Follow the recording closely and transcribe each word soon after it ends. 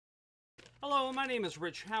Hello, my name is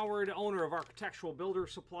Rich Howard, owner of Architectural Builder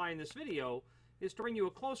Supply. In this video is to bring you a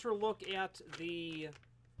closer look at the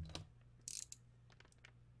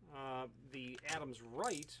Adams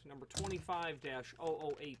Rite number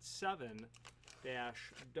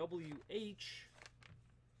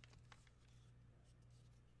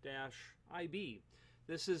 25-0087-WH-IB.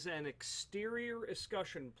 This is an exterior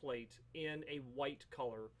escutcheon plate in a white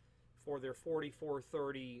color for their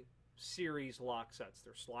 4430 series lock sets.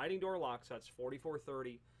 They're sliding door lock sets,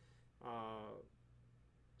 4430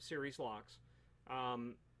 series locks.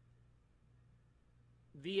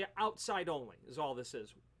 The outside only is all this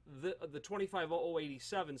is. The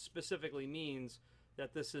 250087 specifically means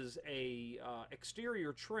that this is a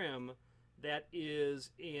exterior trim that is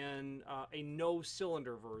in a no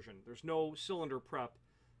cylinder version. There's no cylinder prep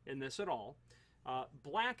in this at all.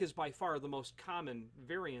 Black is by far the most common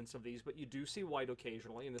variance of these, but you do see white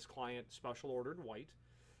occasionally, and this client special ordered white.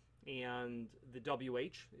 And the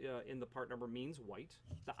WH in the part number means white.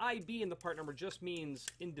 The IB in the part number just means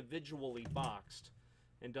individually boxed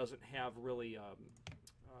and doesn't have really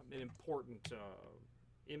an important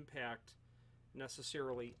impact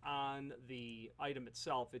necessarily on the item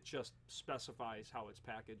itself. It just specifies how it's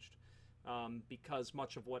packaged, because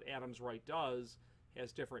much of what Adams Rite does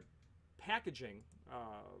has different packaging,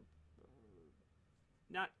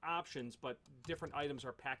 not options, but different items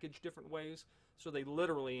are packaged different ways, so they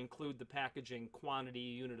literally include the packaging quantity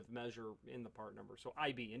unit of measure in the part number. So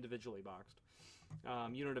IB, individually boxed.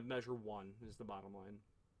 Unit of measure 1 is the bottom line.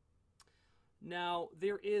 Now,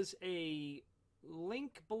 there is a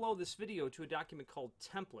link below this video to a document called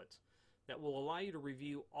Template that will allow you to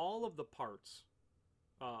review all of the parts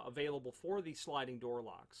available for these sliding door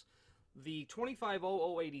locks. The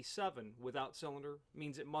 250087 without cylinder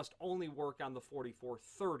means it must only work on the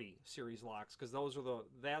 4430 series locks, because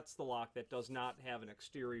that's the lock that does not have an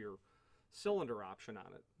exterior cylinder option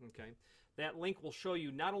on it. Okay, that link will show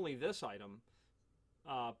you not only this item,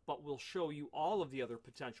 but will show you all of the other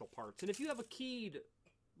potential parts. And if you have a keyed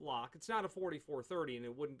lock, it's not a 4430, and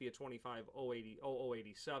it wouldn't be a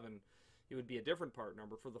 250087. It would be a different part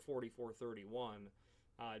number for the 4431.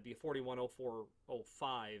 It'd be a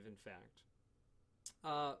 410405, in fact.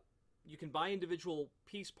 You can buy individual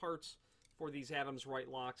piece parts for these Adams Rite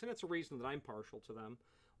locks, and it's a reason that I'm partial to them.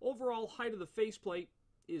 Overall height of the faceplate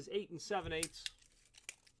is 8 7/8.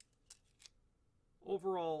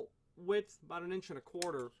 Overall width, about 1.25 inches.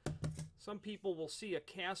 Some people will see a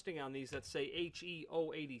casting on these that say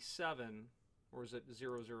HE087, or is it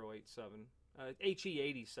 0087?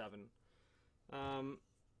 HE87.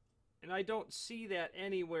 And I don't see that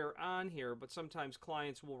anywhere on here, but sometimes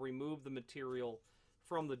clients will remove the material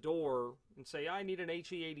from the door and say, I need an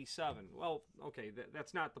HE87. Well, okay,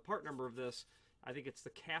 that's not the part number of this. I think it's the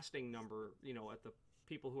casting number, you know, at the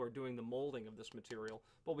people who are doing the molding of this material,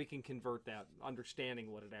 but we can convert that,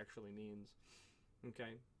 understanding what it actually means.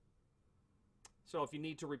 Okay. So if you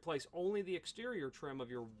need to replace only the exterior trim of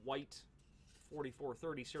your white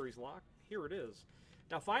 4430 series lock, here it is.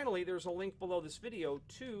 Now finally, there's a link below this video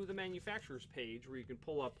to the manufacturer's page where you can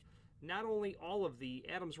pull up not only all of the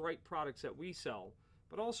Adams Rite products that we sell,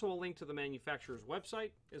 but also a link to the manufacturer's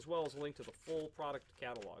website, as well as a link to the full product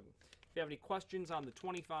catalog. If you have any questions on the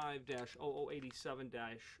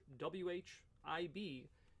 25-0087-WH-IB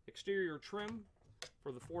exterior trim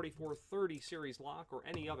for the 4430 series lock or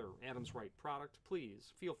any other Adams Rite product,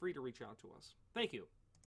 please feel free to reach out to us. Thank you.